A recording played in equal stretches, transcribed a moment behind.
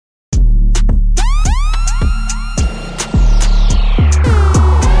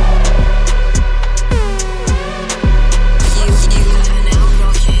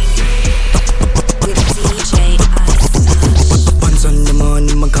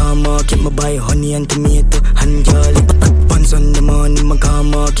market, me buy honey and tomato and garlic. Once on the morning, my car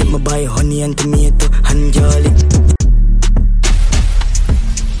market, me buy honey and tomato and garlic.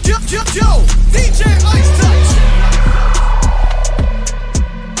 Yo, DJ Ice Touch.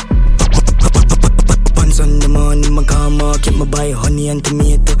 Once on the morning, my car market, me buy honey and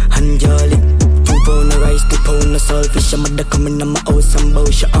tomato and garlic. 2 pound of rice, 2 pound of saltfish. I'm a coming in my house and bow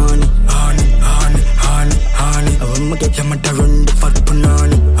she honey. Honey. I want me get yamada run the fat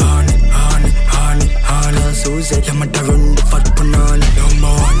punani. Honey. Susie, yamada run the fat punani. Number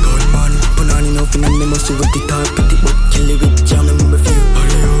 1 gold man. Punani no fin and me must with the top of the book. Kill it with jam and review.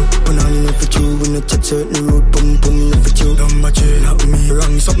 Punani no for you, we no chat certain road. Pum no for you. Number 2, not me.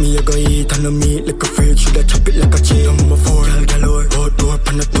 Wrong up me, I go eat and no meat like a freak. Shoulda chop it like a cheese. Number 4, girl galore. Outdoor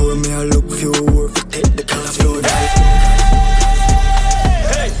pan the tour, me I look few. Take the color floor.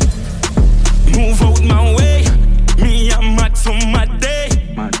 Hey, move out my way. Me I'm mad for my day.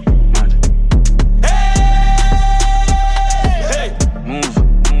 Mad. Hey,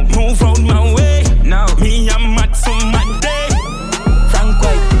 move out my way. Now me I'm mad for my day. Frank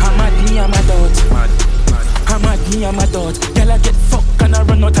White, I'm mad, me I'm a dot. Mad. I'm mad, me I'm a dot. Girl I get fucked and I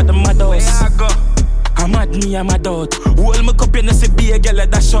run out of the mad house. Where I go? I'm mad, me I'm a dot. Hold my cup, you know, see be a girl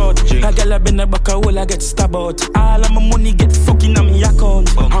at that short. A girl I been a back a hole, I get stabbed out. All of my money get fucking on me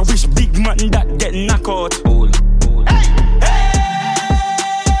account. I wish big man that get knocked out.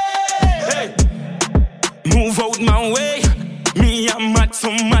 Hey. Move out my way. Me I'm mad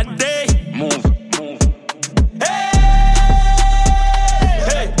for my day. Move.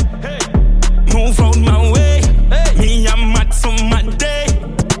 Hey. Move out my way. Me I'm mad for my day.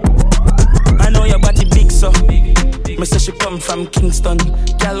 I know your body big so. Me say she come from Kingston.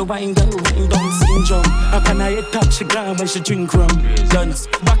 Girl wine down syndrome. Up on her head top she gone when she drink rum. Guns,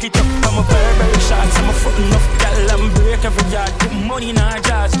 back it up, I'm a very shots. I'm a foot enough, girl and break every yard. Put money in her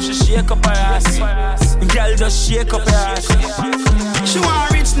jars, she shake up her ass. Girl just shake up her ass. She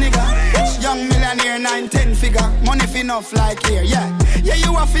want a rich nigga, young millionaire, 9-10 figure. Money fi enough like here, yeah. Yeah,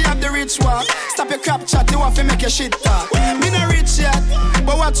 you have to have the rich walk. Stop your crap chat, you have to make your shit talk. Me no rich yet,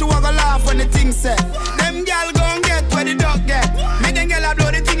 but what you wanna laugh when the thing set. Them gal gon' get where the dog get. Me them gal a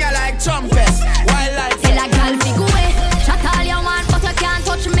blow the thing I like trumpets. Wildlife. Tell a gal fi go away. Chat all you want, but you can't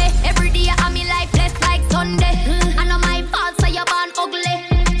touch me. Every day I'm in life blessed like Sunday. I know my fault, so you born ugly.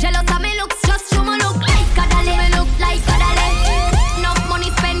 Jealous of me looks, just you me look like a dolly. Me look like a dolly. Enough money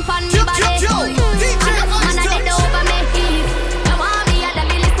spent on me body. Enough man a dead over me. You want me, a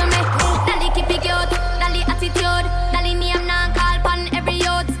dolly listen me. Dolly keep it cute, dolly attitude. Dolly name now call pon every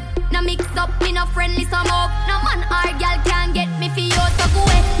youth. No mix up, me no friendly some up. No man or girl can get me for you. So go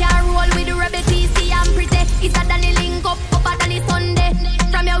away, can't roll with the rebel TC and pretty. It's a dolly link up a dolly Sunday.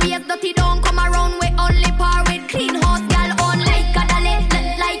 From your waist dirty don't come around with only par with clean house girl on like a dolly.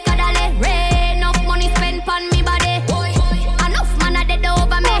 Rain enough money spent on me body. Enough man a dead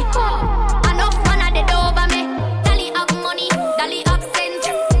over me. Enough man a dead over me. Dolly have money, dolly have sense.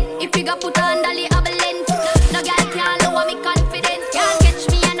 If you got put on dolly have length. No girl can lower me confidence. Can't catch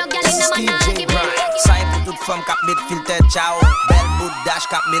me and no girl in a man argument. Side toute femme cap met filter ciao. Belle bout dash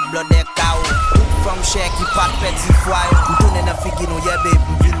cap met blood de cow. Toute femme chère qui pas petit foie. Tourne na figi no yeah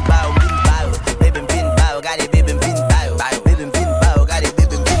baby bin bao. Baby bin bao, got it baby bin bao. Baby bin bao, got it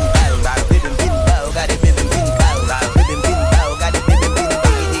baby bin bao. Baby bin bao, got it baby bin bao. Baby bin bao, got it baby bin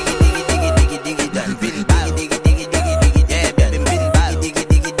diggy done. Bin diggy yeah baby bin bao diggy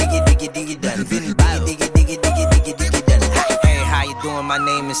done. Bin bao diggy done. Hey, how you doing? My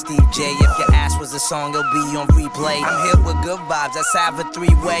name is Steve J. If your ass was a song, it'll be on replay. I'm here with good vibes, let's have a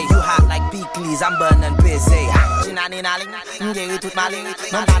 3-way. You hot like Beakleys, I'm burning busy. Chinani nali, ngeri tout mali.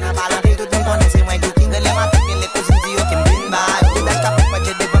 Non kana balade tout le monde c'est moi du king. Le ma teke le cousine di yo kim bin ba. Di da ka pa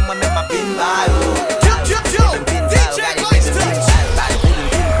je devant moi même ma bin ba. DJ Ice Touch.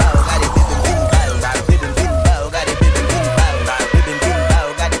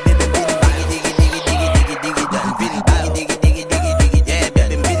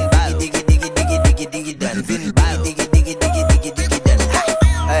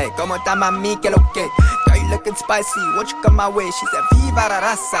 Como está mami, que lo que? Girl, you looking spicy, won't you come my way? She said, viva la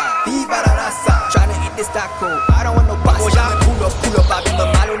raza, viva la raza. Tryna eat this taco, I don't want no pasta. Pull up, avec ma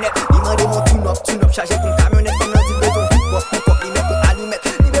malhonnête. Il m'a dit mon tune up, chargé ton camionnette. Il m'a dit besoin hook up, il met ton allumette.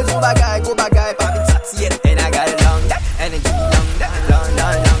 Il besoin bagaille, go bagaille, pas vite satisfaite. And I got it long, that energy long,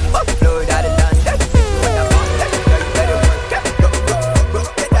 fuck Floyd out of London. When I'm on that, girl, you better work that.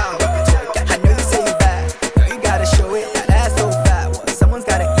 Rock it down, I know you say you bad, girl, you gotta show it. That ass so fat, well, someone's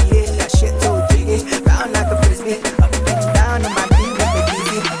gotta eat it. That shit so jiggy, round like a frisbee. Up and down on my feet with the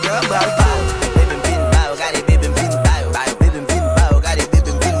easy. Girl, bow. Baby bin bow, got it, baby bin bow. Baby bin bow, got it,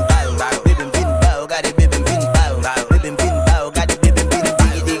 baby bin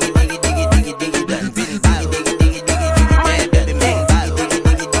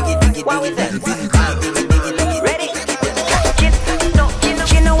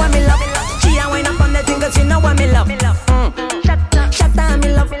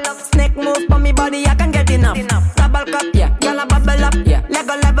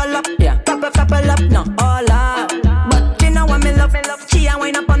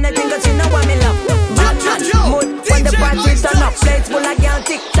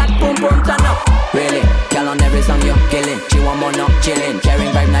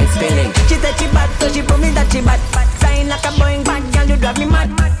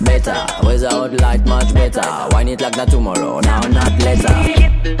Better, without light much better. Wine it like that tomorrow, now not later.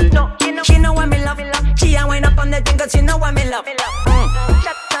 She know what me love. She a wind up on the thing 'cause she know what me love.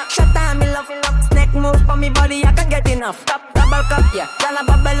 Shut down, me love. Snake move on me body, I can get enough. Double cup, yeah. Y'all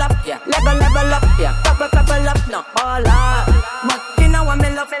bubble up, yeah. Level up, yeah. Couple up, no. All up. But she know what me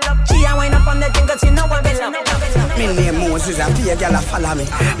love. She a wind up on the thing 'cause she know what me love. Me name Moses, a pay girl a follow me.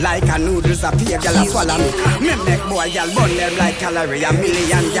 Like a noodles, a pay girl a swallow me. Me make boy girl burn them like calorie. A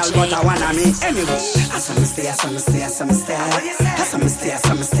million girl but I wanna me. Anyway, I saw me stay. I saw me stay. I saw me stay.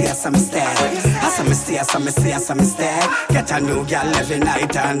 Get a new girl every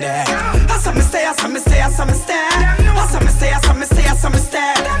night and day. I saw me stay.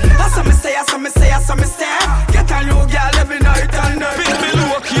 Get a new girl every night and day. Pick me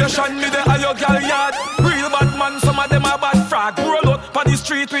location, me the higher girl yard. Real bad man, some of them are bad frag. Roll out on the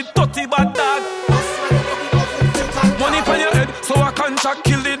street with 30 bad dog. Money on your head, so I contract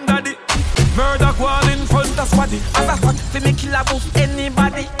kill the daddy. Murder go on in front of body. As a fact, fi me kill a boof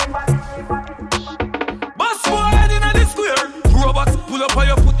anybody. Boss boy head inna the square. Robots pull up on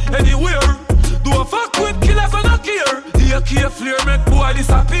your foot anywhere. Do a fuck with killers and not care. The AK flare make boy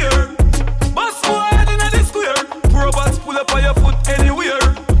disappear. Boss boy head inna the square. Robots pull up on your foot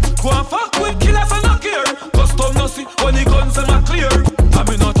anywhere. Go and fuck with killers and not care. Custom no see when the guns them are clear. I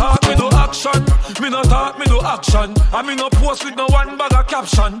me no talk, me no action. Me no talk, me no action. I me no post with no one bag of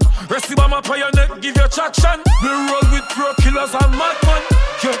caption. Receive on my prayer neck, give you traction. Me roll with pro killers and madman.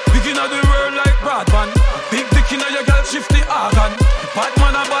 Yeah, begin of the world like Bradman. Big dick inna your girl shift the organ.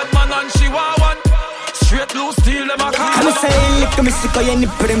 Batman a bad man and she want one. Straight loose steel them a car. I'ma say lick me sick of your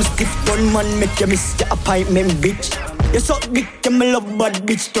nipple them stiff gun man. Make you miss your appointment bitch. You suck dick, you me love bad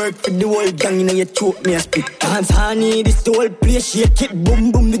bitch. Twerk for the whole gang, you know you choke me a spit. Dance honey, this the whole place shake it.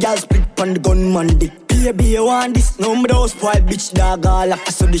 Boom boom, the girl split on the gunman dick. Baby, you want this? No, me don't spoil bitch dog. All like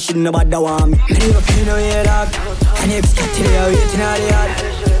I saw this shit nobody want me. Me never feel no way dog. And if it's till you waiting all the yard.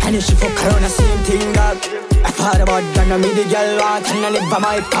 And if she fuck around the same thing dog. I thought about that, I made the girl want. And I live by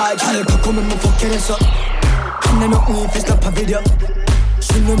my part. Girl, can come and me fuck your ass up. And I know me if it's not a video.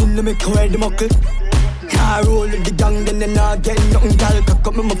 She know in the make her wear the muckle. I roll with the gang, then they not get nothing. Girl, cock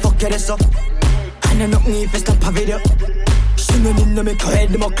up me, my fuck your ass up. And I know me if it's not a video. She know in the make her wear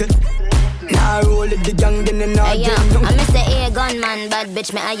the muckle. Now roll with the gang, then they not get nothing. I'm Mr. A gunman, bad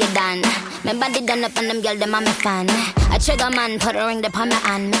bitch, me how you done? My body done up and them girl, them a me fan. I trigger man, put a ring upon my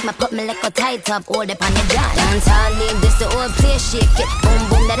hand. Make me put me like a tight up, hold up on your jaw. Dance all leave this the old place, shake it. Boom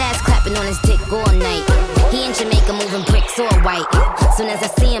boom, that ass clapping on his dick all night. He in Jamaica moving bricks all white. Soon as I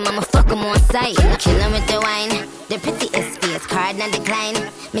see him, I'ma fuck him on sight. Kill him with the wine. The prettiest face, card and decline.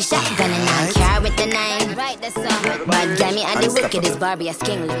 Me shotgun and I carry with the 9. Right, that's all. Bad guy, me and the wickedest Barbie, a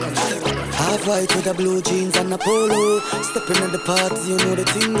skin look. Half white with the blue jeans and a polo. Stepping at the party, you know the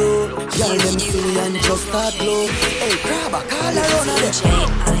thing go. Y'all them silly and just start blow. Hey, grab a call around it.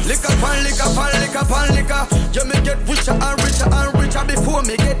 Lick up and lick up and lick up and lick up. You may get richer and richer and richer. Before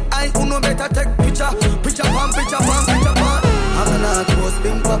me get high, who no better take picture. Picture pan, picture pan, picture pan. I'm an artist,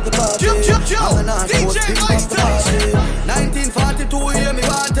 pimp up the party. I'm an artist, pimp up the party. 1942, hear me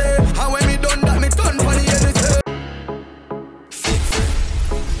party. And when me done that, me done for the anything. Fake friend.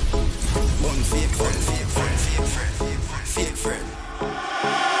 One fake friend. Fake friend.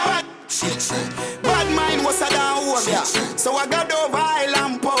 Fake friend. Bad mind was a down over. So I got over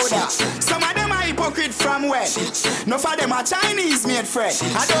island powder. Some of them are hypocrite from where? No for them are Chinese made friend.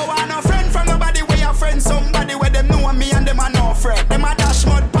 I don't want no friend from nobody where your friend. Somebody where them know me and them are no friend. Them a dash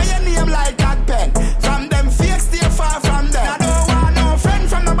mud by your name like Gag Pen. From them fake stay far from them. I don't want no friend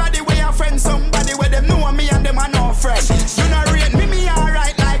from nobody where your friend. Somebody where them know me and them are no friend. You not rate me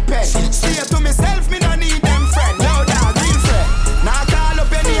alright like pen. Stay to myself, me no need them friend. No dog, real friend. Now call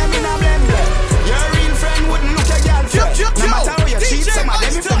up your name in a blend. Your real friend wouldn't look at girl friend. No matter how you cheat, some of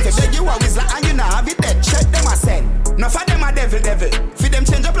them if them to beg you always like and you not have it dead. Check them a send. No for them a devil. For them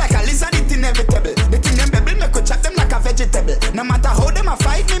change up like a lizard, it's inevitable. The thing them bubble, me could chop them like a vegetable. No matter how them a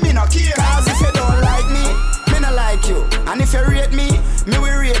fight me no care. Cause if you don't like me no like you. And if you rate me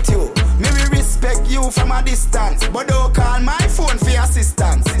will rate you. Me will respect you from a distance. But don't call my phone for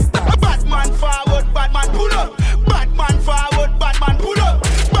assistance. Batman forward, Batman pull up. Batman forward, Batman pull up.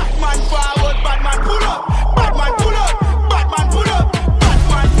 Batman forward, Batman pull up. Batman pull up. Batman pull up.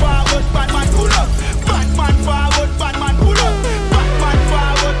 Batman forward, Batman pull up. Batman forward, Batman pull up. Batman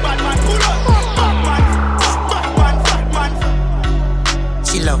forward, Batman pull up. Batman.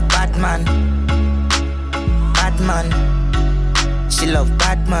 She love Batman. Batman. She love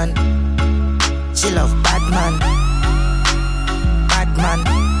Batman. She love Batman. Batman.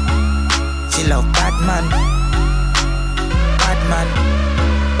 She love Batman. Batman.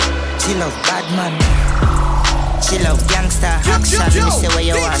 She love bad man. She love gangster action. Me say where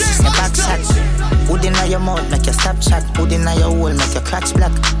you are, she say back shot. Hood inna your mouth make your stop chat. Hood inna your hole make your clutch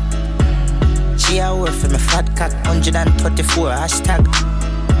black. She a work for me fat cock. 124 hashtag.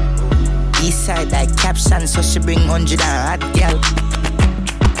 East side like caption, so she bring 100 and hot girl.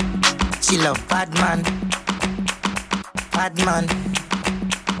 She love bad man. Bad man.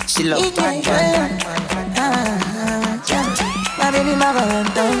 She love bad man. My baby, my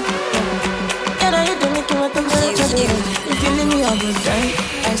Valentine. You know you do me to what I'm doing. You feeling me all the time.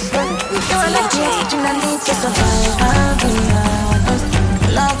 I swear. You are like the oxygen I need to survive. I'll be honest.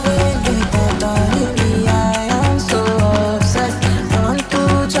 Love will be totally. I am so obsessed. I want to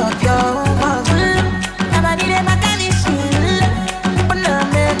chop your mouth. I'm a need my condition. But now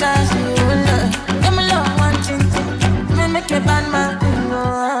make us feel. Give me love one thing. Me make me bad man.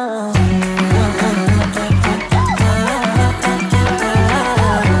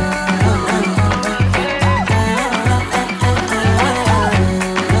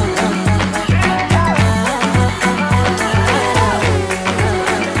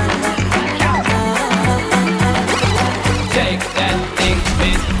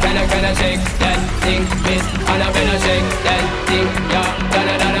 Shake that thing, miss, and I better shake that thing, yeah,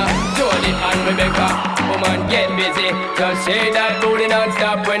 da-da-da-da. Jody and Rebecca, woman, get busy. Just shake that booty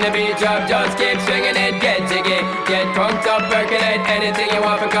non-stop when the beat drop. Just keep swinging it, get jiggy. Get crunked up, percolate anything you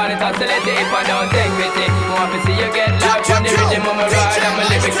want. For call it oscillate if I don't take pity. Want to see you get loud from the rhythm of my ride. And my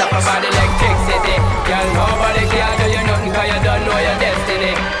lyrics up about electricity. Girl, nobody can do you nothing cause you don't know your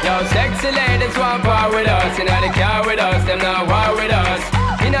destiny. Yo, sexy ladies want power with us. You know they care with us, them not war with us.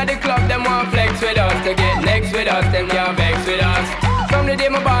 Inna the club, them want flex with us. To get next with us, them can't vex with us. From the day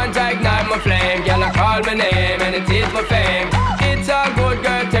my bond, I ignite my flame. Girl, I call my name and it is my fame. It's all good,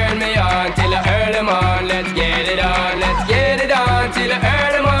 girl, turn me on till I earn them on. Let's get it on, let's get it on till I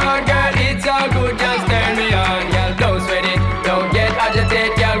earn them on. Girl, it's all good, just turn me on. Girl, don't sweat it, don't get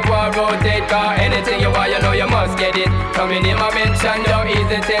agitated. Girl, go and rotate, cause anything you want, you know you must get it. Coming in my mention, don't ease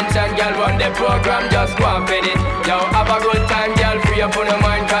the tension. Girl, run the program, just go and fit it. Yo, have a good time, girl, free up on the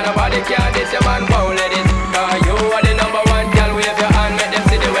mind. Cause nobody can this, your man won't let it. Cause you are the number one, girl, wave your hand, make them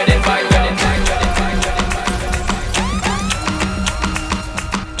see the wedding fine, wedding fine, wedding fine, wedding fine.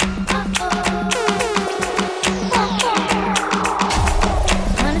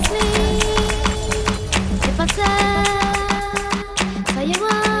 Honestly, if I tell you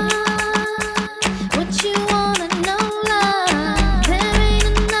what you wanna know, love, there ain't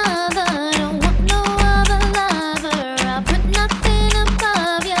another. Don't want no other lover. I put nothing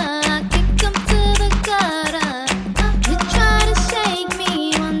above ya. I kick 'em to the gutter. You try to shake me,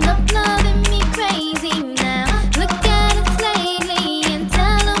 wind up loving me crazy now. Look at us lately and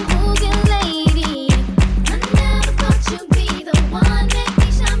tell 'em who's your lady. I never thought you'd be the one, make me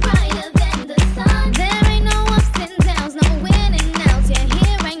shine brighter than the sun. There ain't no ups and downs, no winning outs. You're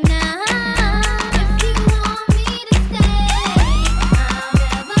here right now. If you want me to stay, I'll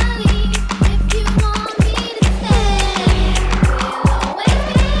never leave. If you want me to stay, we'll always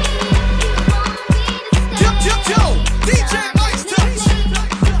be. If you want me to stay, Yo, DJ Ice Touch.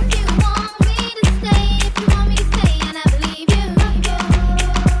 if you want me to stay, if you want me to stay, I'll never leave you.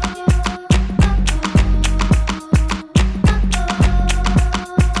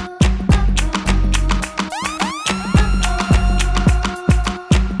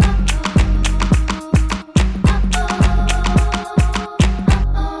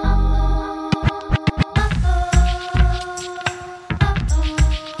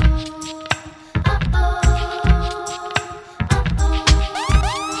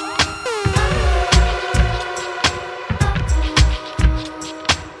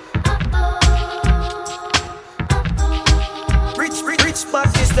 Rich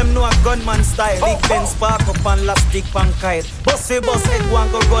badness, them know a gunman style. Big Ben spark up and last stick pan kite. Bus head one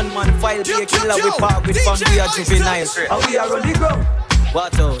go gunman file. Be a killer we park with fun, we are juvenile. And we are on the ground.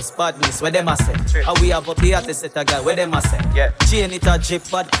 What else? Badness, where them a say? How we have up the artist set a guy, where them a say? Chain it a jip,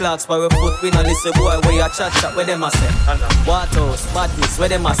 bad clocks, for we foot, we no listen boy, where you chat, where them a say? What else? Badness, where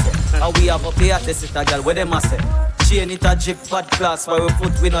them a say? How we have up the artist set a guy, where them a say? Chain it a jip, bad clocks, for we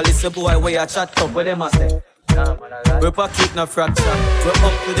foot, we no listen boy, where you chat up, where them a say? We pocket no fracture. We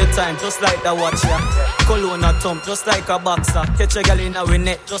up to the time, just like the watcher. Cologne a thump, just like a boxer. Catch a girl in our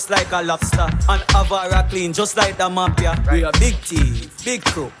net, just like a lobster. And Avara clean, just like the mafia. We a big thief, big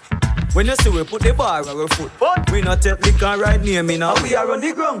crook. When you see we put the bar on our foot, we not take liquor and ride near me now. We are on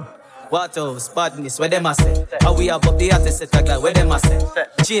the ground. What else? Badness, where them a say? How we have up the artist set a guy, where them a say?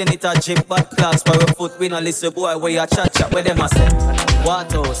 Chain it a jip, bad clocks, for a foot, we no listen boy, where you chat, where them a say?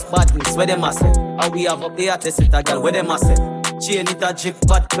 What else? Badness, where them a say? How we have up the artist set a guy, where them a say? Chain it a drip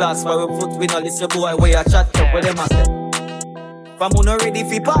bad class. Where we foot we no listen boy. Where you chat up with them a say. From who no ready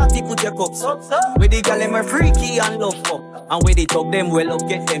fi party, put your cups up. With the gal them a freaky and love up. And with the talk them well up,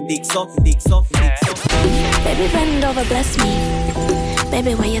 get them dicks up, dicks up, dicks up. Baby bend over, bless me.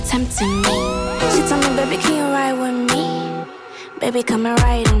 Baby, why you tempting me? She told me, baby, can you ride with me? Baby, come and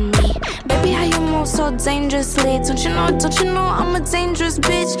ride on me. Baby, how you move so dangerously? Don't you know I'm a dangerous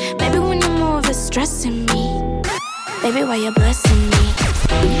bitch? Baby, when you move, it's stressing me. Baby, why you blessing me?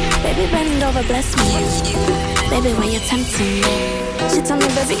 Baby, bend over, bless me. Baby, why you tempting me? She told me,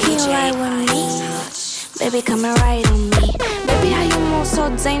 baby, can you ride with me? Baby, come and ride on me. Baby, how you move so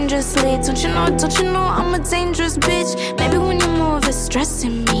dangerously? Don't you know I'm a dangerous bitch? Baby, when you move, it's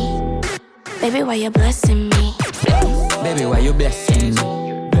stressing me. Baby, why you blessing me? Baby, why you blessing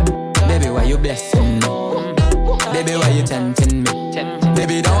me? Baby, why you blessing me? Baby, why you tempting me?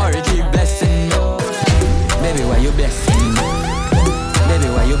 Baby, don't worry, keep blessing me. Baby, why you blessing me? Baby,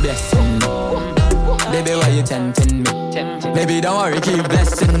 why you blessing me? Baby, why you tempting me? Baby, don't worry, keep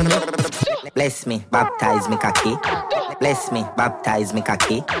blessing me. Bless me, baptize me kaki. Bless me, baptize me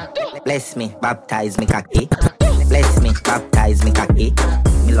kaki. Bless me, baptize me kaki. Bless me, baptize me kaki.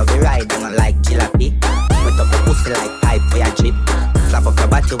 Me love you ride and I like jalopy. Put up your pussy like pipe for your drip. Slap up your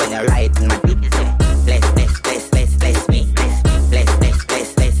body when you ride in my dick. Bless, bless, bless, bless, bless me. Bless, bless, bless,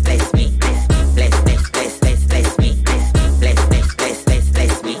 bless, bless, bless me. Bless, bless, bless, bless, bless me. Bless, bless, bless, bless,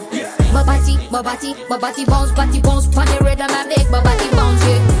 bless me. My body bounce, pon the rhythm and make my body bounce,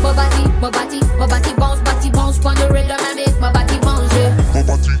 yeah. My body bounce, pon the rhythm and make my body bounce, yeah. My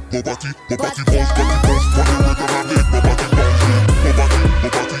body bounce, pon the rhythm and make my body bounce, yeah.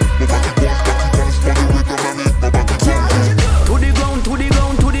 To the ground,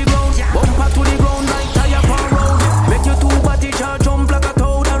 bumper to the ground like tire for road. Make your two body charge jump like a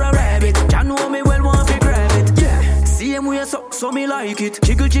toad or a rabbit. Ya know me well want to grab it, yeah. See him way so me like it.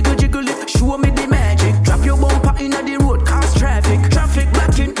 Jiggle it, show me the magic. Drop your bumper inna the road, cause traffic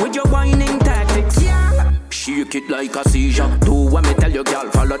blocking with your whining tactics. Yeah. Shake it like a seizure. Do what me tell you, girl,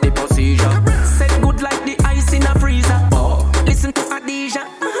 follow the procedure. Set good like the ice in a freezer. Oh, listen to Adija.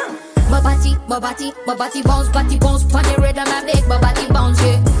 My body bounce, pon the rhythm and make my body bounce,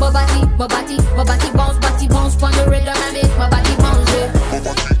 yeah. My body bounce, pon the rhythm and make my body bounce, yeah.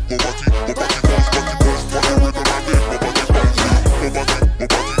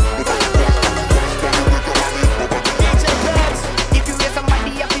 If you hear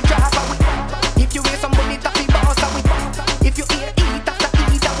somebody have to drop away. If you hear somebody that be boss away. If you hear eat after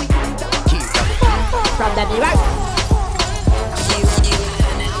eat away. From the mirror.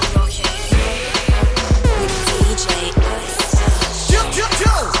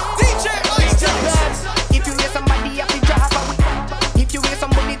 If you hear somebody have to drop away. If you hear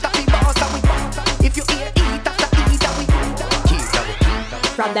somebody that be boss away. If you hear eat after eat away.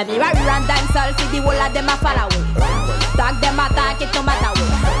 From the mirror, run dance all, see the whole of them a follow away. Tag them attack it no matter what.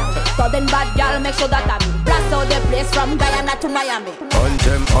 Sudden bad girl make sure that I'm blast out the place from Guyana to Miami. On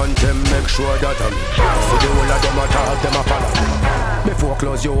them, make sure that I'm see the whole of them attack them a follow me. Before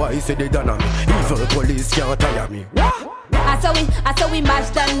close your eyes, see they done on me. Evil police can't tire me. I saw we mash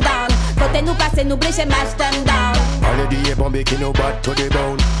them down. Côté nous passer, nous blécher, mash them down. Allez dis bombé qui nous bat to the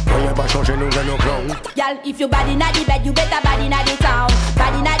bone. Rien pas changer nous dans nos clowns. Y'all, if you bad inna the bed, you better bad inna the town.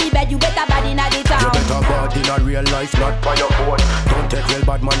 Bad inna the bed, you better bad inna the town. You better bad in a real life, not by your phone. Don't take real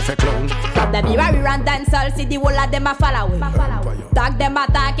bad man for clown. From the mirror, we run dance all, see the whole of them a follow away. Tag them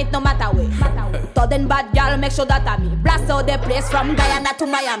attack it no matter way. Sudden bad girl make sure that I'm me. Blast out the place from Guyana to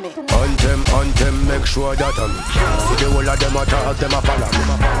Miami. On them, make sure that I'm me. See the whole of them attack them a follow me.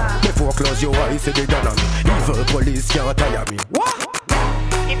 Before close your eyes, see they done on me. Evil police can't tire me.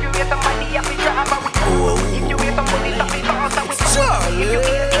 If you hear somebody have to drop away. If you hear somebody that be boss away. If you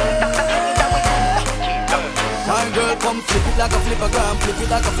hear eat after eat away. My girl come flip it like a flippergram, flip it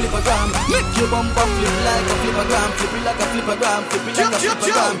like a flippergram. Make your bumper flip like a flippergram, flip it like a flippergram, flip it like a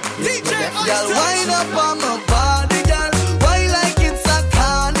flippergram. Girl, wind up on my body, girl. Why like it's a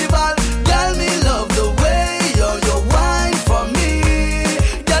carnival? Girl, me love the way you wine for me.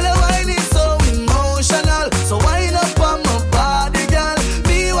 Girl, your wine is so emotional. So wind up on my body, girl.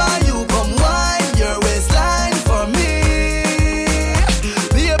 Me while you come wine your waistline for me.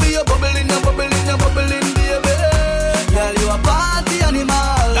 Baby, you're bubbling, you're bubbling, you're bubbling, baby. Girl, you a party animal.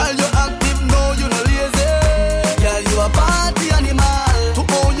 Girl, you active, no, you no lazy. Girl, you a party animal. To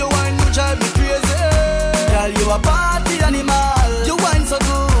own your wine, you drive me crazy. Girl, you a party animal. You wine so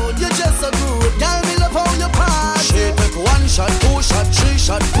good, you just so good. Girl, me love how you party. She take 1 shot, 2 shot, 3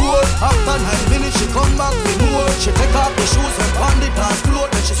 shot, 4. After 9 minutes, she come back with more. She take off the shoes and pound the dance floor.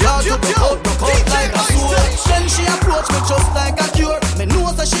 Then she start to broke out like a sword. Then she approach touch me just like a cure. Me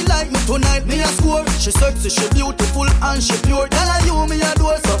know that she like me tonight, me a score. She sexy, she beautiful and she pure. Tell her you me a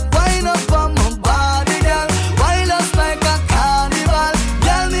door, so wind up on my body, girl. Wind us like a carnival.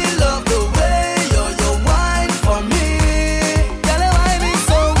 Girl, me love the way you wine for me. Girl, the wine is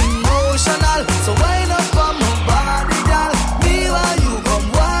so emotional. So wind up on my body, girl. Me while you come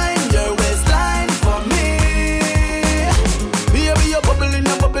wine your waistline for me. Baby, you're bubbling,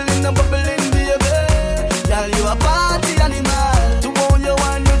 you're bubbling, you're bubbling, baby. Girl, you a party animal. To own your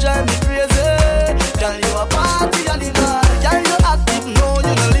wine, you drive me crazy. Girl, you a party animal. Girl, you active, no,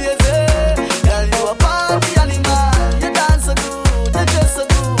 you no lazy. Girl, you a party animal. You dance so good, you dress so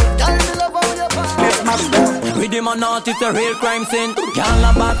good. Girl, you love how you party. With him or not, it's a real crime scene. Girl,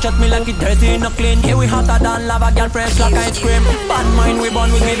 a back chat me like it dirty, no clean. Here we hotter than lava, girl, fresh like ice cream. Bad mind, we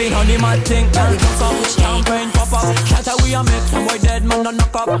born with living on the mad thing. Girl, knock up, champagne pop up. Shatter we a make, some boy dead man don't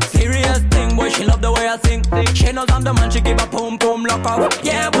knock up. Serious thing, boy, she love the way I sing. She knows I'm the man, she give a boom boom lock up.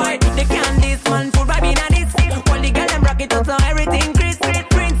 Yeah, boy, the candies man, full vibe in a this. All the girl them rock it up, so everything Chris,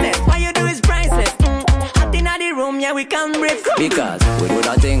 princess. What you do is priceless. Hot in the room, yeah, we can breathe. Because we do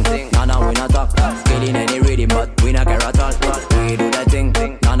that thing, nah, we not talk. Killing any rhythm, but we not care at all. We do that thing,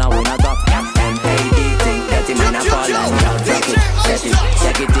 nah, we not talk. M.A.D. thing, that him in a fall and y'all rock it, set it,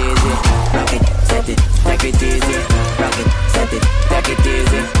 take it easy. Rock it, set it, take it easy. Rock it, set it, take it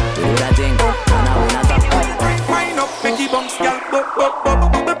easy. We do that thing, nah, we not talk. Wind up, make it bounce, girl,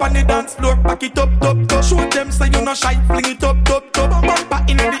 bubble on the dance floor, back it up, top. Show them say you no shy, fling it up, top. Bumper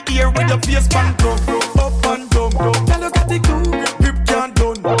in the air with your face pan up and down. Girl, you got it cool, grip can't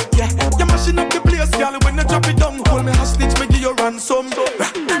done. Yeah, you're mashing up the place, girl. When you drop it down, hold me hostage, me give you ransom.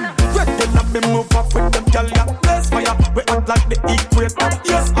 Regular, me move off with them, girl. Yeah, blaze fire, we act like the equator.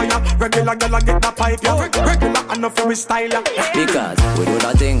 Yes, I am regular, girl. I get the pipe, yeah. Regular, I know for me style, yeah. Because we do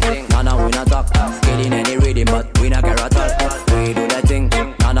that thing, nah, we not talk. Killing any rhythm, but we not care at all. We do that thing,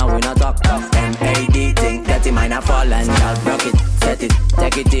 nah, we not talk. M.A.D. thing, that him might not fall and y'all rock it, set it,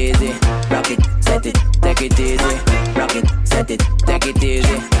 take it easy. Rock it, set it, take it easy. Rock it, set it, take it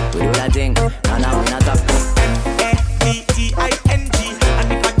easy. We do that thing, nah, we not talk. M.A.D.T.I.N.G.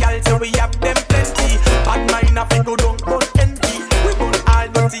 And if a girl say we have them plenty, bad mind a fi go down, but envy. We both all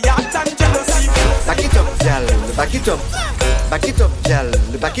dirty heart and jealousy. Back it up, girl, back it up. Back it up, girl,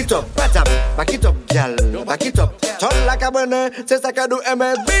 back it up. Back it up, girl, back it up. Turn like a burner, c'est ça qu'a do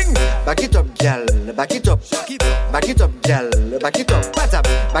aimer, bing. Back it up, girl, back it up. Back it up, girl, back it up.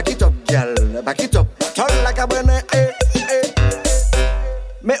 Back it up, girl, back it up. Turn like a burner, eh.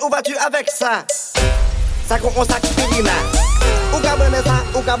 Mais où vas-tu avec ça? Ça qu'on s'aspirina. Ou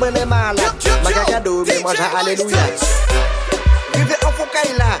ka bene malade. Magagado, mais moi j'ai alléluia. Vive en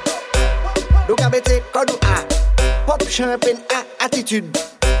focaille là. Do ka bete kodou a. Pop champagne a attitude.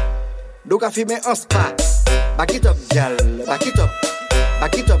 Do ka fumer en spa. Back it up, gal, back it up.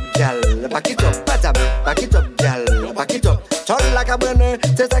 Back it up, gal, back it up. Back it up, gal, back it up. Turn like a burner,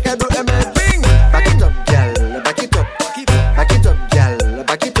 c'est ça qu'a do aimer, bing. Back it up, gal, back it up. Back it up, gal,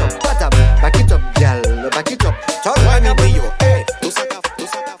 back it up. Back it up, gal, back it up. Turn like a burner, hey.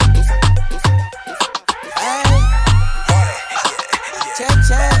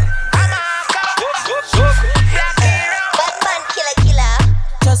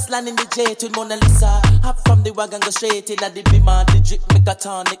 Landing the jet with Mona Lisa. Hop from the wagon, go straight in at the beamer. The drip make a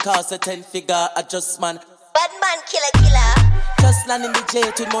turn, it cost a 10-figure adjustment. Bad man, killer. Just landing the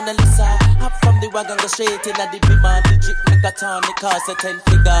jet with Mona Lisa. Hop from the wagon, go straight in at the beamer. The drip make a turn, it cost a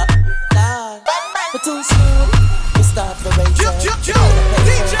 10-figure. Nah, but too smooth. We start the race. DJ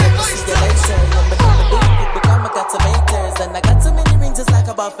Oyster. Become I got some haters and I got so many rings just like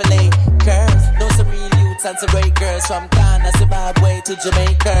a buffalo. Curves, know some real youths and some breakers from Ghana, Zimbabwe to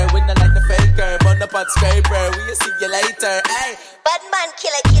Jamaica. We not like the faker, but the pot scraper. We'll see you later. Hey, bad man,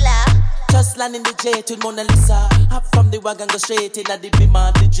 killer. Just landing the jet with Mona Lisa. Hop from the wagon, go straight in at the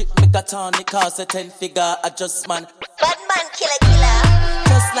beamer. The drip make a turn, it cost a 10-figure adjustment. Bad man, killer.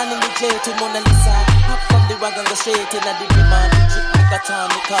 Just landing the jet with Mona Lisa. Hop from the wagon, go straight in at the beamer. The drip make a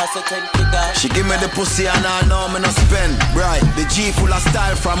turn, it cost a 10-figure. She give me the pussy and I know me no spend. Right, the G full of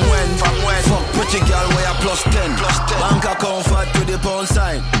style from when? Fuck pretty girl where I +10. Bank account fat to the pound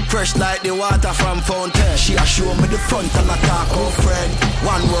sign. Fresh like the water from fountain. She a show me the front and I talk on friend.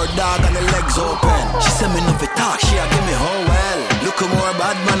 One word dog and the legs open. She say me no fit talk, she a give me how well. Look more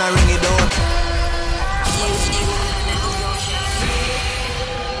bad man I ring it out.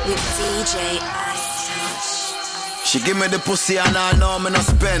 With DJ Oyster. She give me the pussy and I know me no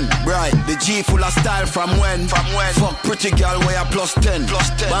spend. Right, the G full of style from when? Fuck pretty girl where I plus 10.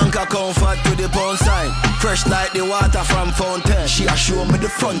 Bank account fat to the pound sign. Fresh like the water from fountain. She a show me the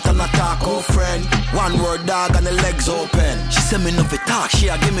front and I talk, oh friend. One word dog and the legs open. She say me no fit talk, she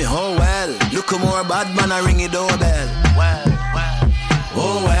a give me oh well. Look more bad man, I ring it doorbell.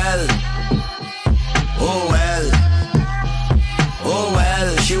 Oh well. Oh well. Oh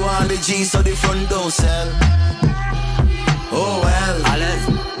well. She want the G so the front don't sell. Oh well. Alice.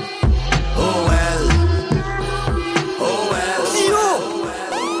 Oh well. Oh well.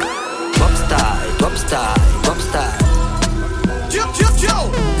 Top style, top style, top style. Top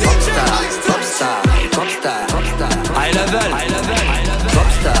style, top style, top style, top style. High level, high level, high level. Top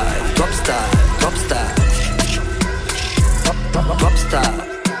style, top style, top style. Top style.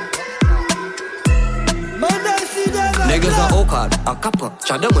 Nègres en ocal, en capra,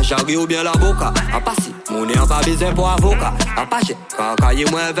 chadem en chargé ou bien la boca. En passé, mon n'est pas besoin pour avocat. En page, quand il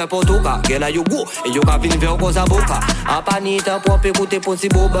moins fait pour tout cas. Gela yo go, et yo ka vin vers cause avocat. En panique, pour écouter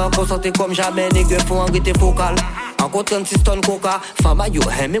possible, concentré comme jamais, nègres font en grité focal. En contre 36 tonnes coca, femme yo,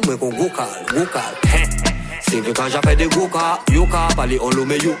 mais moi qu'on gocal, c'est vrai quand j'ai fait des goka, yo ka parler on l'eau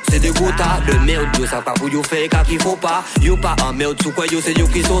mais yo, c'est des goutas de merde, yo ça pas pour yo faire qu'il faut pas, yo pas en merde sous quoi yo c'est yo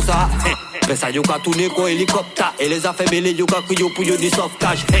qui sont ça. Mais ça yo ka tourner quoi hélicoptère et les affaires mêlées yo ka crier pour yo du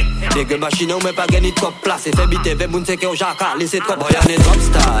sauvetage. Les gars machines on met pas gagner top place et fait biter vers moun c'est que on jaka laisser trop boy on est drop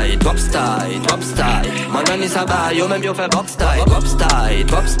style, drop style, drop style. Manani ça va yo même yo fait box style, drop style,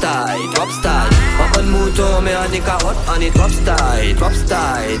 drop style, drop style. Pas de mouton mais on des carottes, on est drop style, drop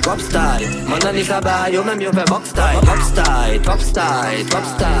style, drop style. Manani ça va yo même yo fait box style, drop style, drop style, drop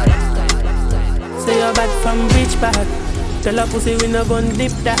style. Say you're bad from bitch back. Tell a pussy we no gun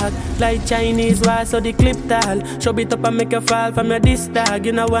dip tag. Like Chinese war so the clip tag. Show it up and make you fall from your disc tag.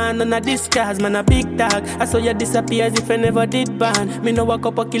 You know one none of this cars, man a big tag. I saw you disappear as if I never did ban. Me no walk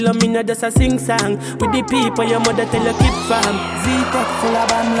up a kilo, me no just a sing song. With the people your mother tell you keep fam. Z-Tech full of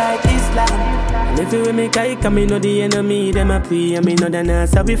bam like Islam. And if you with me kike, me know the enemy. Them a pray and me know they not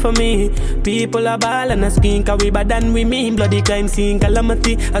sorry for me. People a ball and a skin cause we bad than we mean. Bloody crime scene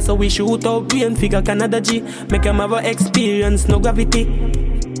calamity. I saw we shoot out we and figure Canada G. Make them have a experience, no gravity.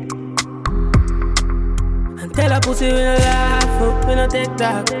 And tell a pussy we no laugh, we no take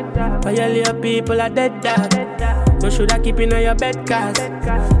talk. Violate people are dead dog. You shoulda keep in your bed cause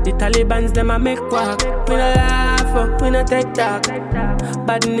the Talibans them a make walk. We no laugh, we no take talk.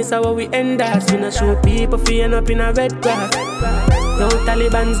 Badness is how we end us. We no show people feeling up in a red grass. No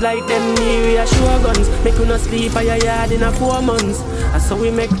Talibans like them near we a show guns. Make you no sleep at your yard in a 4 months. And so we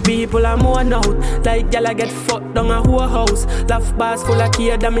make people a mourn out. Like gyal get fucked down a whole house. Laugh bars full of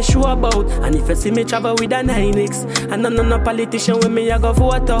kid that me sure about. And if you see me travel with a 9X and no politician with me I go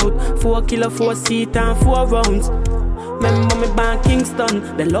vote out. 4 kilo, 4 seat and 4 rounds. Remember me born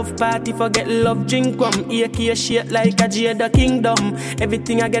Kingston. The love party forget love drink rum. AK shit like a Jada Kingdom.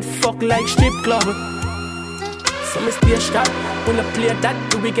 Everything I get fucked like strip club. So me stay sharp. When I play that,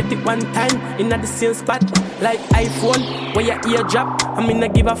 do we get it one time in the same spot? Like iPhone, where your ear drop. I mean I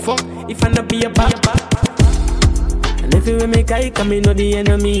give a fuck if I not be a bad. And if you with me kike, I mean know the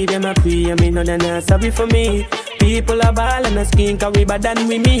enemy. Them a pray, I mean know they not sorry for me. People are ball and a skin cause we bad than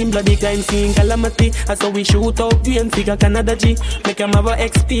we mean. Bloody crime scene calamity. And so we shoot out we and figure Canada G. Make them have a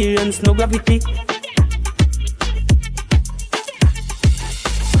experience, no gravity.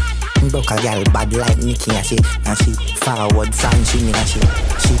 Broke a gal bad like Nicki and she forward Sanchi and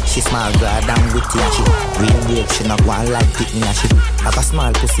she small glad and witty and she real brave, she not one like Pitney and she have a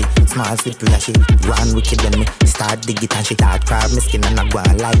small pussy, small slippery and she one wicked when me start dig it and she start crab me skin and I go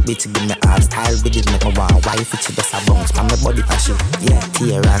on like bitch give me all style with it make me want wife it she just a bounce from my body and she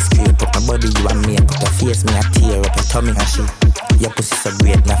tear and scrape up my body you and me put her face me a tear up your tummy and she your pussy so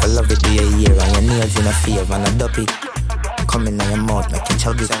great me I love it do your ear and your nails in a favor and a duppy. Come in your mouth, make you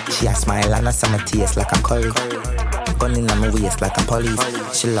chug it. She a smile and a summer taste like a curry. Gun in my waist like a police.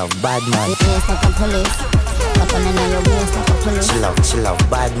 She love bad man. Your waist like a police. Gun in your waist like a police. She love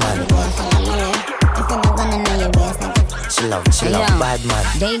bad man. Gun in your waist like a She love bad man.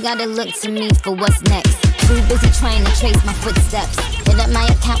 They gotta look to me for what's next. Too busy trying to trace my footsteps. Hit up my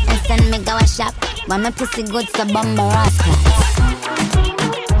account and send me go a shop. Why my pussy good so bumper ass class.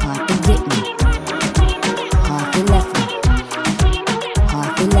 Hard to get me. Hard to left me.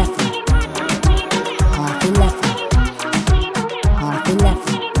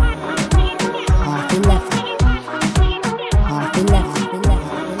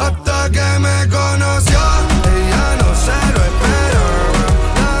 Hasta que me conoció, ella no se lo esperaba.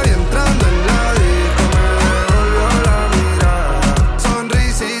 La vi entrando en la disco, me devolvió la mirada.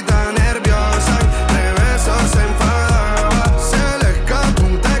 Sonrisita nerviosa, de besos enfadados.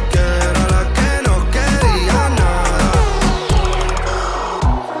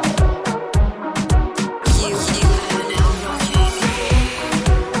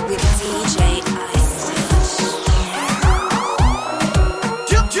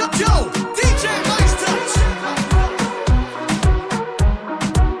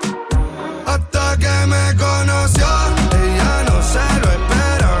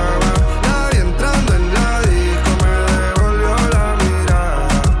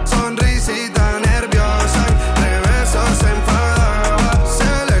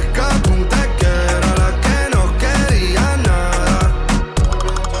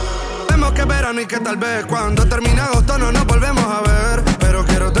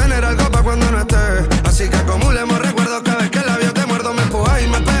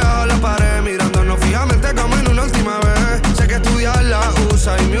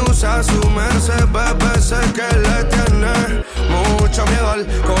 dándose a su merced, bebé, sé que le tiene mucho miedo al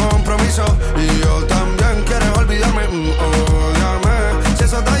compromiso. Y yo también quiero olvidarme, óyame. Si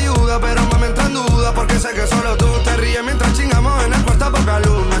eso te ayuda, pero me entra en duda, porque sé que solo tú te ríes mientras chingamos en el cuarto a poca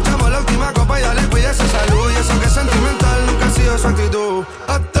luz. Nos echamos la última copa y dale, cuide su salud. Y eso que es sentimental nunca ha sido su actitud.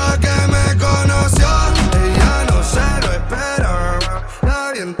 Hasta que me conoció, ella no se lo esperaba.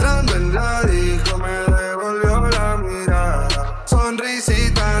 Nadie entrando en la disco me devolvió la mirada.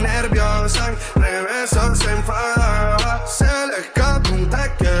 Sonrisita nerviosa, entre besos se enfadaba. Se le escapó un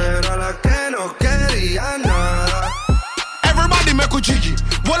te quiero a la que no quería nada. Everybody make a jiggy.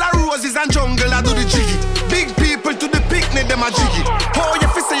 Wall of roses and jungle, I do the jiggy. Big people to the picnic, them a jiggy. Oh, you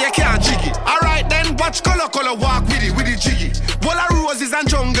fi say you can't jiggy. Alright then, watch color walk with the jiggy. Wall of roses and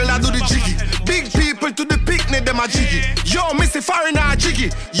jungle, I do the jiggy. Big people to the picnic, them a jiggy. Yo, Missy Foreigner a jiggy.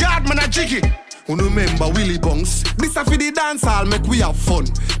 Yardman a jiggy. Who remember Willie Bunks? This a for the dance hall, make we have fun.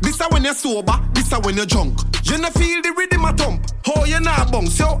 This a when you're sober, this a when you're drunk. You no feel the rhythm a thump. Oh, you not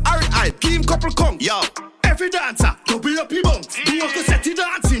bunks. Yo, alright, Team Couple Kong. Yo. Every dancer, double up your bunks. Do you go set the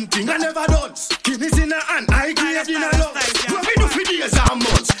dancing thing I never dance. Guineas in a hand, I give in a lungs. What we do for days and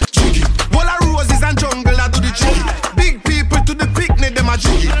months. Jiggy, wall of roses and jungle, I do the jiggy. Big people to the picnic, them a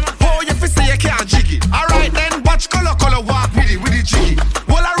jiggy. Oh, you fi say you can't jiggy. Alright then, watch color walk with the jiggy.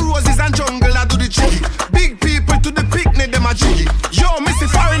 Wall of roses and jungle, I do the jiggy. Big people to the picnic, them a jiggy. Yo, Missy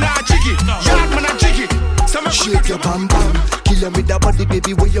Foreigner a jiggy. Yardman a jiggy. Shake your bam bam, kill her with that body,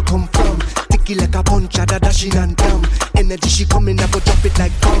 baby, where you come from? Ticky like a punch, da dashing and damn. Energy she coming, I go drop it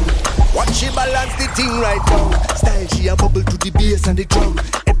like gum. Watch she balance the thing right down. Style she a bubble to the bass and the drum.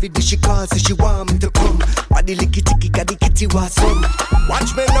 Every day she calls, say she want me to come. Body licky ticky, got the kitty was some.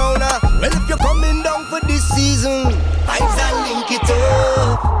 Watch me now now. Well if you're coming down for this season, vibes and link it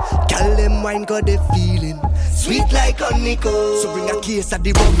up. Tell them wine got the feeling. Sweet like honeycomb. So bring a case of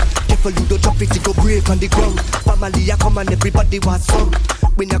the rum. Careful you don't drop it, it go break on the ground. Family a come and everybody was some.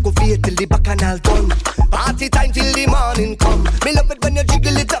 We not go fade till the bacchanal done. Party time till the morning come. Me love it when you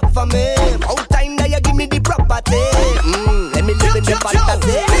jiggle it up for me. Out time now you give me the property. Let me live in the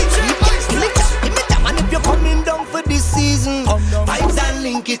fantasy. Give me time and if you're coming down for this season, vibes and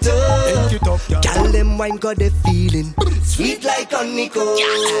link it up. Tell them wine got the feeling. Sweet like honeycomb.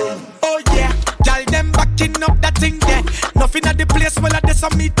 Oh yeah. Y'all them backing up that thing there. Nothing at the place where I just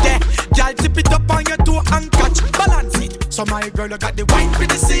meet there. Y'all tip it up on your toe and catch. Balance it. So my girl, you got the wine for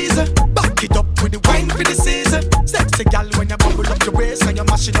the season. Back it up with the wine for the season. Sexy gal when you bubble up your waist and you're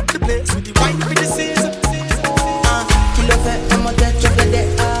mashing up the place with the wine for the season. Kilo fait, I'm a dead chocolate.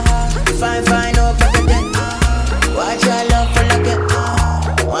 Fine, fine, oh, baby, dead. Watch your love for like it.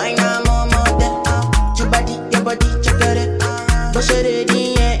 Wine, I'm on my dead. Your body, chocolate. Push it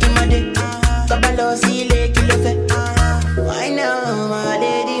in, yeah, in my dick. Kabalo, see, le, kilo fait. Wine, I'm my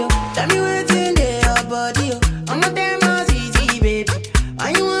lady. Tell me what's in there, your body. I'm a damn easy, baby. Why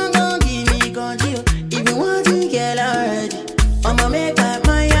you want to give me control? If you want to get already, I'ma make up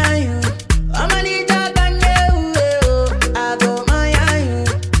my eye. I'ma need to can do. I go my eye.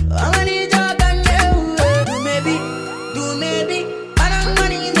 I'ma need to can do. Do maybe. I don't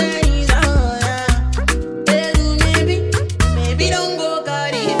want to say so. Do maybe don't go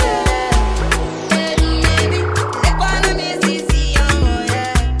carry it. Do maybe. Let one me see oh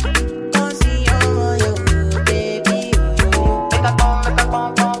yeah. Don't see oh yo, baby. Make a pom, make a pom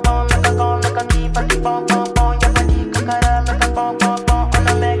pom pom, make a pom, make a keep a keep pom pom pom. Your body kakara, make a pom pom pom. On a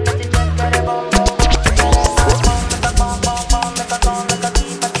make it just get a pom pom pom. Make a pom pom pom, make a pom, make a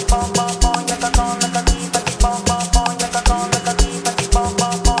keep a keep pom pom pom. Make a pom, make a keep a keep pom pom pom. Make a pom, make a keep a keep pom pom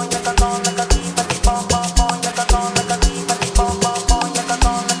pom. Make a pom, make a keep a keep pom pom pom. Make a pom, make a keep a keep pom pom pom. Make a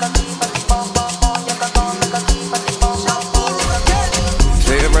pom, make a keep a keep pom pom pom. Make a pom, make a keep a keep pom pom pom.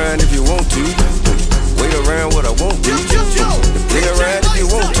 Play around if you want to. Wait around what I won't do. Play around if you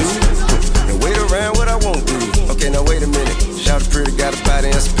want to. And wait around what I won't do. Okay, now wait a minute. Shout pretty, got a body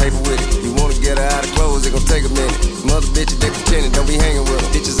and some paper with it. You wanna get her out of clothes, it gon' take a minute. Mother bitches, they pretending, don't be hanging with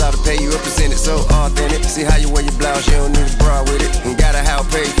them. Bitches ought to pay you up, present it so authentic. See how you wear your blouse, you don't need a bra with it. And got a house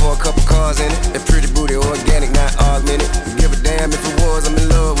paid for a couple cars in it. That pretty booty, organic, not augmented. Give a damn if it was, I'm in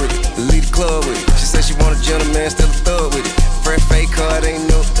love with it. Lead the club with it. She said she want a gentleman, still a thug with it. Fresh fake card, ain't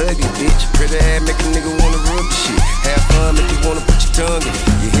no ugly bitch. Pretty ass make a nigga wanna rub the shit. Have fun, make you wanna put your tongue in it.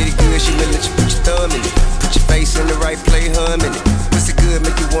 You hit it good, she may let you put your thumb in it. Put your face in the right play, hum in it. Pussy good,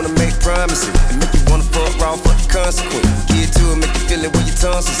 make you wanna make promises. And make you wanna fuck raw, fuck the consequence. Get to it, make you feel it where your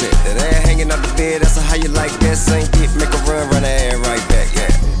tonsils at. That ass hanging out the bed, that's how you like that. Same dick, make a run her ass right back,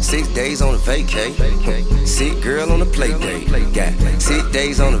 yeah. 6 days days on a vacay. Sick girl on a play day. Got 6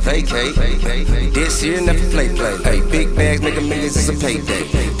 days on a vacay. This year never play. Hey, big bags making millions, it's a payday.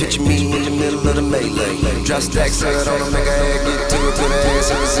 Picture me in the middle of the melee. Drop stacks out on a make her head get to it, put her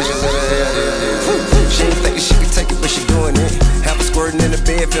ass in position to the head. She ain't thinking she can take it, but she doing it. Half a squirting in the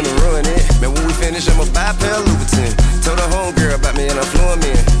bed, finna ruin it. Man, when we finish, I'ma buy a pair of Louboutin. Told her homegirl about me and I flew him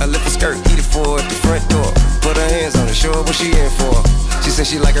in. I lift her skirt, eat it for her at the front door. Put her hands on it, show her what she in for. She said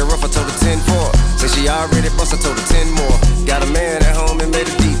she like it rough, I told her 10-4. Said she already bust, I told her 10 more. Got a man at home and made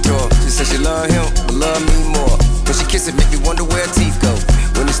a detour. She said she love him, but love me more. When she kiss it, make me wonder where her teeth go.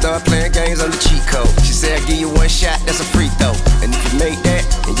 When they start playing games on the cheat code. She said I give you one shot, that's a free throw. And if you make that,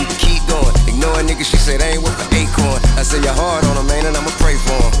 and you can keep going. Ignore a nigga, she said I ain't worth an acorn. I said you're hard on him, man, and I'ma pray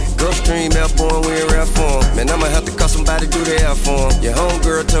for him. Gulfstream, airborne, we in rare form. Man, I'ma have to call somebody to do the air for him. Your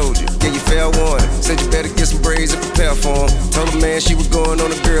homegirl told you, gave you fair warning. Said you better get some braids and prepare for him. Told her man she was going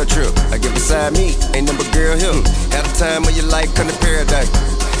on a girl trip. I get beside me, ain't number girl here. Had the time of your life, come to paradise.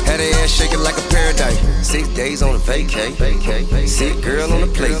 Had her ass shaking like a paradise. 6 days on a vacay. Sick girl on a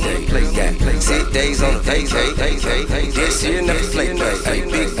play day. Got 6 days on a vacay. This year never play. Hey,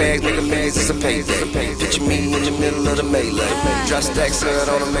 big bags making millions, it's a payday. Picture me in the middle of the melee. Drop stacks out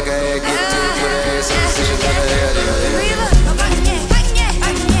on her, make her head get to it, put her ass in position, let her head in.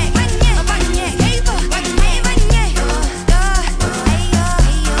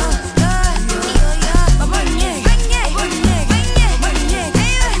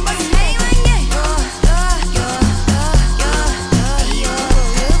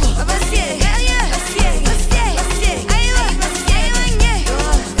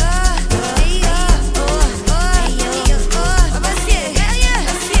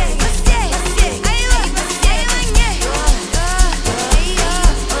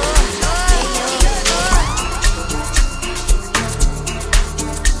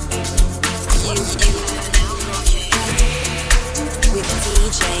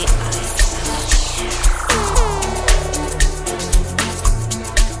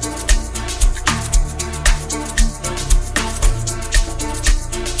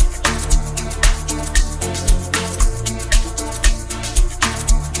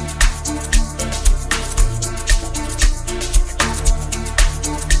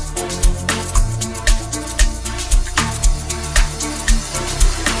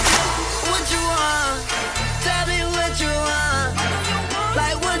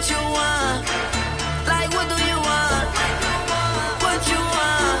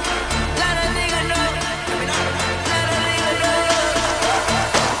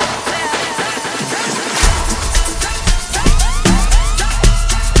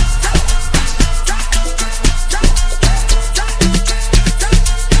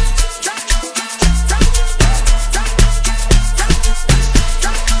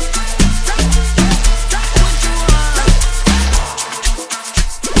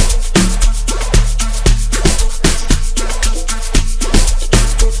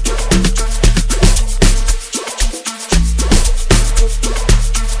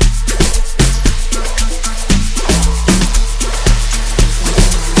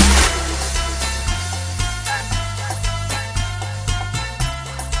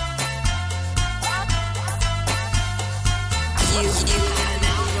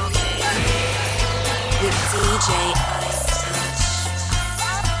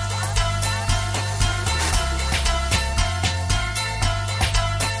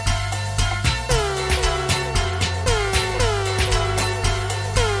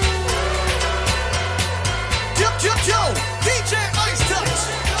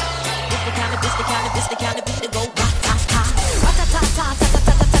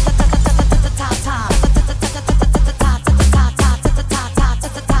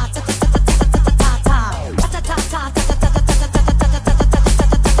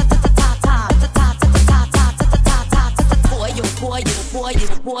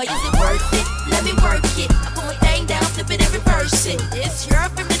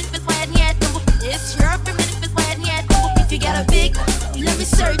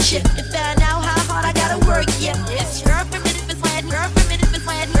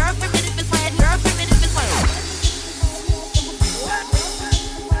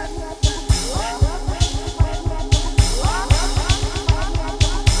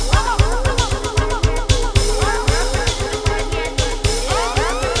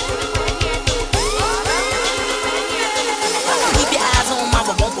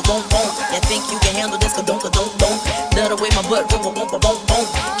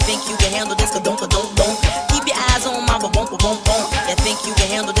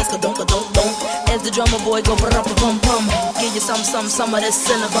 As the drummer boy go bum bum bum. give you some of this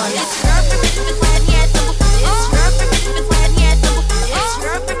cinnamon. It's her permission to claim, yes, it's